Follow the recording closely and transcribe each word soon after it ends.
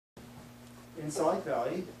in Salt Lake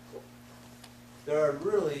Valley, there are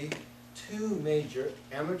really two major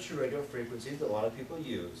amateur radio frequencies that a lot of people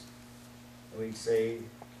use. And we say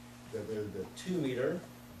that they're the 2 meter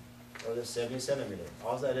or the 70 centimeter.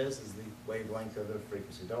 All that is the wavelength of the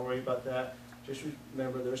frequency. Don't worry about that. Just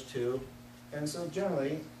remember there's two. And so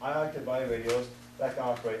generally, I like to buy radios that can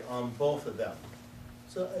operate on both of them.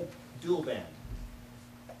 So a dual band.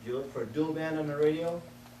 You look for a dual band on the radio,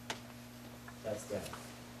 that's them.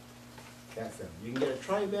 That's them. You can get a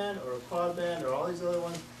tri-band or a quad band or all these other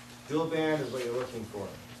ones. Dual band is what you're looking for.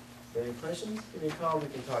 Got any questions? Give me a call, we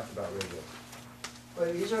can talk about radio.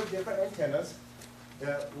 But these are different antennas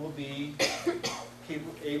that will be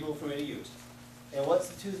able for me to use. And what's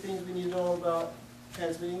the two things we need to know about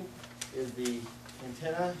transmitting? Is the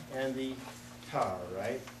antenna and the tower,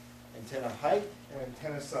 right? Antenna height and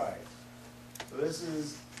antenna size. So this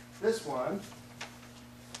is this one.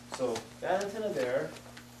 So that antenna there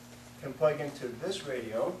can plug into this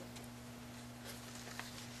radio.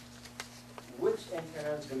 Which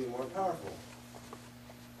antenna is going to be more powerful?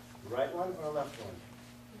 The right one or the left one?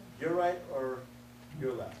 Your right or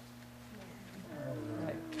your left?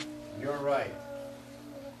 Right. You're right.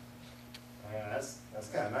 Yeah, that's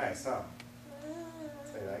kind of nice, huh?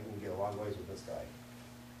 I can get a long ways with this guy.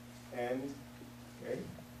 And, okay,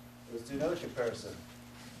 let's do another comparison.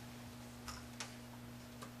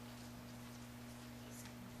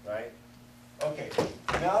 Right? Okay,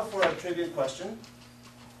 now for a trivia question.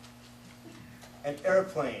 An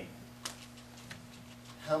airplane.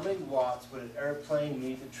 How many watts would an airplane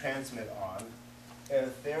need to transmit on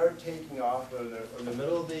if they're taking off in the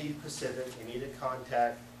middle of the Pacific and need to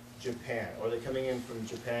contact Japan, or they're coming in from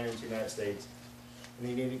Japan into the United States, and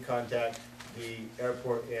they need to contact the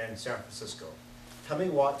airport in San Francisco? How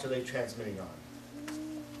many watts are they transmitting on?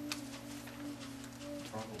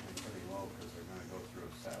 Probably pretty low because they're going to go through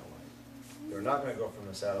a satellite. They're not going to go from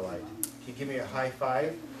a satellite. Can you give me a high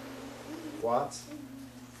 5 watts?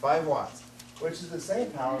 5 watts, which is the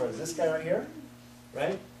same power as this guy right here,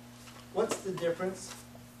 right? What's the difference?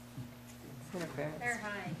 They're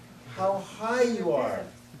high. How high you are.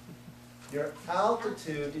 Your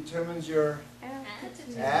altitude determines your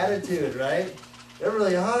attitude, right? They're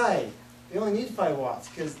really high. They only need 5 watts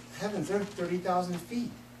because, heavens, they're 30,000 feet,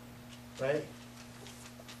 right?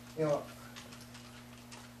 You know,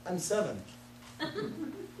 I'm 7.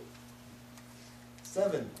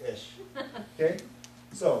 7-ish, okay?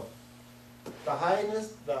 So, the height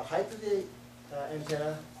of the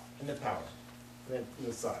antenna and the power, and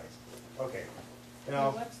the size. Okay,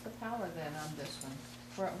 now, What's the power then on this one?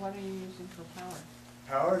 What are you using for power?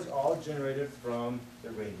 power is all generated from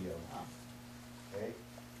the radio, Oh. okay?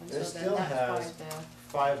 And This so then still that's why has the,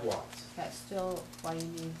 5 watts. that's still why you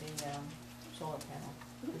need the solar panel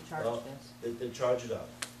to charge Well, this. They charge it up.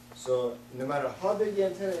 So no matter how big the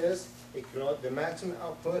antenna is, the maximum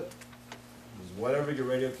output is whatever your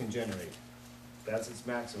radio can generate. That's its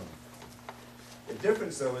maximum. The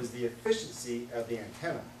difference though is the efficiency of the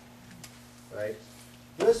antenna, right?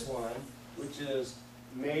 This one, which is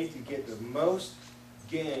made to get the most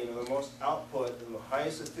gain or the most output and the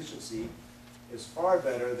highest efficiency, is far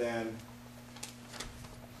better than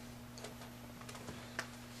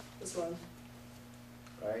this one,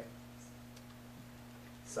 right?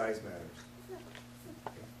 Size matters.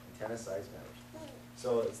 Antenna size matters.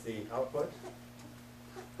 So it's the output,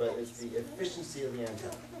 but it's the efficiency of the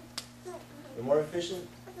antenna. The more efficient,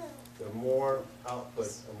 the more output,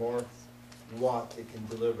 the more watt it can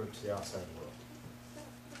deliver to the outside world.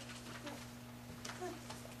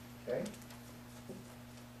 Okay?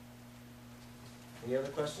 Any other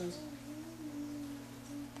questions?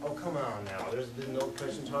 Oh, come on now. There's been no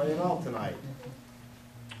questions hardly at all tonight.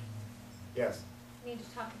 Yes? We need to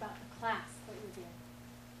talk about the class that you did,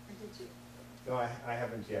 or did you? No, I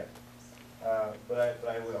haven't yet, but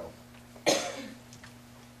I will.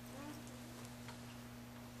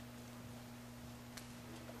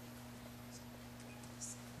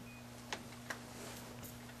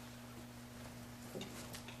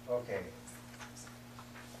 Okay.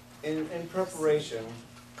 In preparation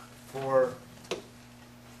for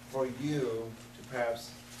you to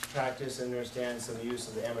perhaps practice and understand some use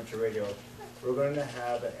of the amateur radio, we're going to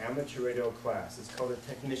have an amateur radio class. It's called a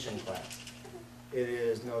technician class. It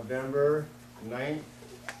is November 9th,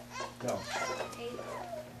 no,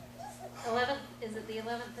 11th, is it the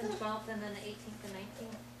 11th and 12th, and then the 18th and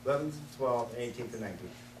 19th? 11th, 12th, and 18th and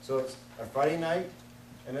 19th. So it's a Friday night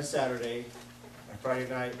and a Saturday, a Friday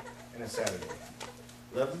night and a Saturday.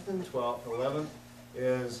 11th and 12th, 11th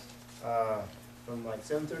is from like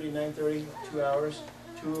 7:30, 9:30, 2 hours,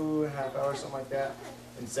 2.5 hours, something like that.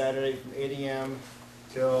 And Saturday from 8 a.m.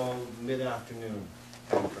 till mid-afternoon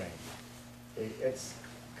time frame. Okay, it's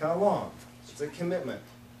kind of long. It's a commitment.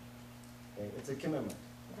 Okay, it's a commitment.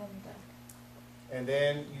 And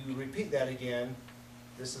then you repeat that again.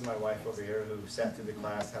 This is my wife over here who sat through the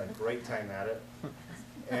class, had a great time at it.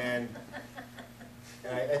 And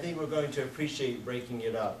I think we're going to appreciate breaking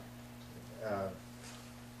it up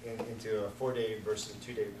into a 4-day versus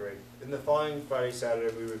 2-day break. Then the following Friday,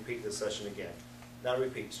 Saturday, we repeat the session again. Not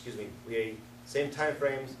repeat, excuse me. We same time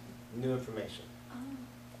frames, new information. Oh,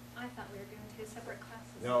 I thought we were doing 2 separate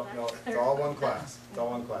classes. No, so no, that's it's all one class. It's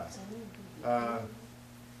all one class.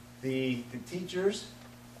 The teachers,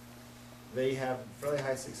 they have a fairly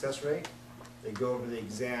high success rate. They go over the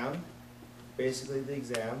exam, basically the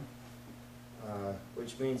exam,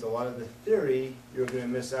 which means a lot of the theory you're going to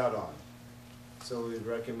miss out on. So we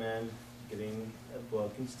recommend getting a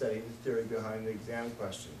book and studying the theory behind the exam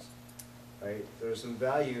questions. Right? There's some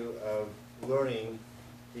value of learning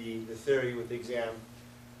the theory with the exam,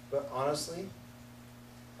 but honestly,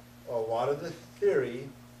 a lot of the theory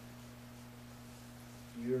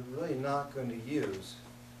you're really not going to use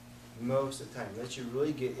most of the time, unless you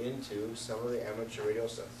really get into some of the amateur radio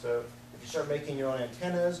stuff. So if you start making your own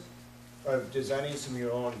antennas, or designing some of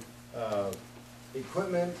your own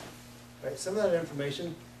equipment, right, some of that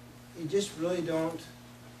information you just really don't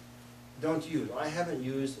use. I haven't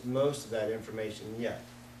used most of that information yet.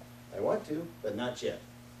 I want to, but not yet.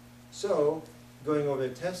 So going over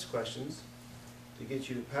the test questions to get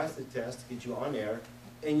you to pass the test, to get you on air,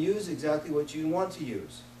 and use exactly what you want to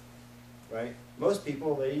use, right? Most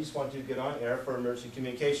people, they just want to get on air for emergency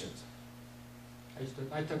communications. I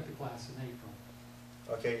took the class in April.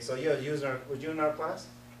 Okay, so yeah, was you in our class?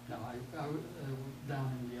 No, I was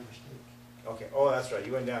down in the other state. Okay, oh, that's right,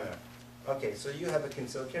 you went down there. Okay, so you have a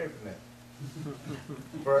concealed carry permit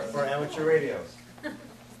for amateur radios,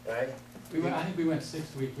 right? I think we went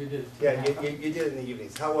 6 weeks. We did. Yeah, you did it in the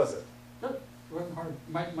evenings. How was it? It wasn't hard.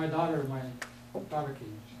 My daughter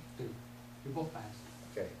came too. We both passed.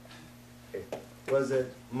 Okay. Okay. Was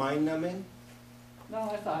it mind-numbing?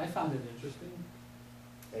 No, I found it interesting.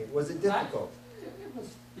 Okay. Was it difficult? It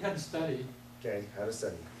was. You had to study. Okay, how to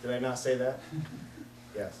study. Did I not say that?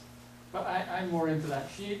 Yes. But I'm more into that.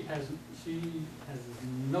 She has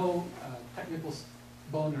no technical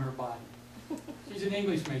bone in her body. She's an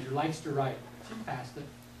English major, likes to write. She passed it.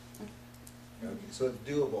 Okay, so it's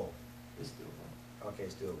doable. It's doable. Okay,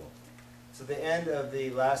 it's doable. So the end of the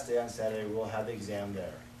last day on Saturday, we'll have the exam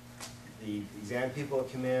there. The exam people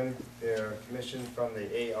come in, they're commissioned from the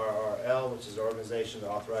ARRL, which is an organization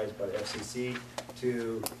authorized by the FCC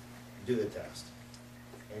to do the test.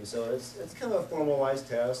 And so it's kind of a formalized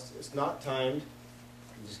test. It's not timed.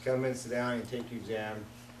 You just come in, sit down, and take your exam,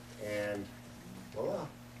 and voila,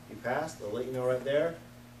 you pass. They'll let you know right there.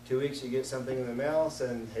 2 weeks, you get something in the mail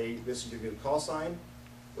saying, hey, this is your new call sign,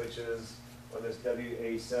 which is what this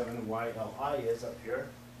WA7YLI is up here.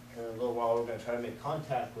 And in a little while, we're going to try to make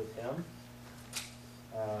contact with him.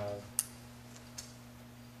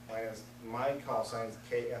 My call sign is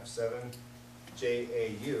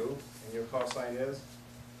KF7JAU, and your call sign is?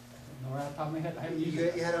 No, right off the top of my head, I haven't used You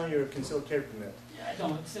it. had on your concealed carry permit. Yeah, I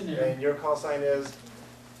don't. It's in there. And your call sign is?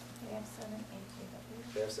 We have 7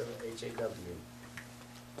 HAW. KF7HAW.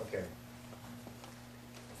 Okay.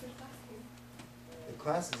 The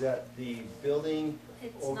class is at the building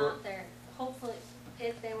It's over. not there. Hopefully,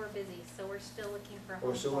 if they were busy, so we're still looking for a home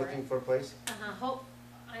We're still for looking it. for a place? Hope,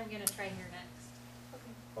 I'm gonna try here next.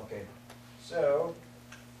 Okay. So,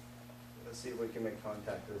 let's see if we can make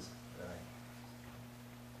contact this guy.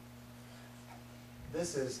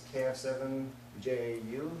 This is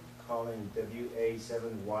KF7JAU calling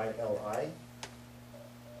WA7YLI.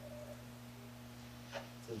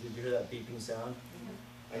 So did you hear that beeping sound?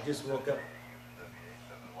 I just woke up.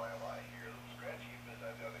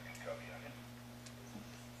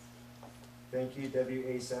 Thank you,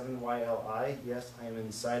 WA7YLI. Yes, I am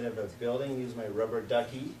inside of a building. Use my rubber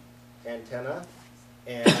ducky antenna.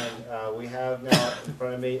 And we have now in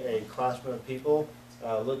front of me a classroom of people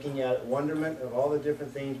looking at wonderment of all the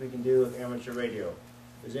different things we can do with amateur radio.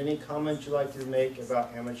 Is there any comments you'd like to make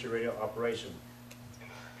about amateur radio operation?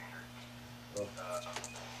 Well, I don't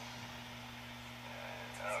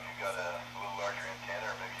know if you've got a little larger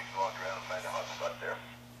antenna, or maybe you can walk around and find a hot spot there.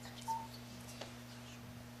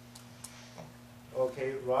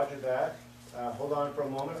 Okay, roger that. Hold on for a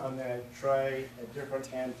moment. I'm going to try a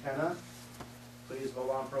different antenna. Please hold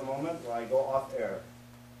on for a moment while I go off air.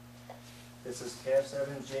 This is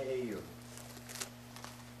KF7JAU.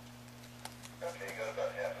 Okay, you got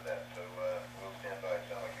about half of that, so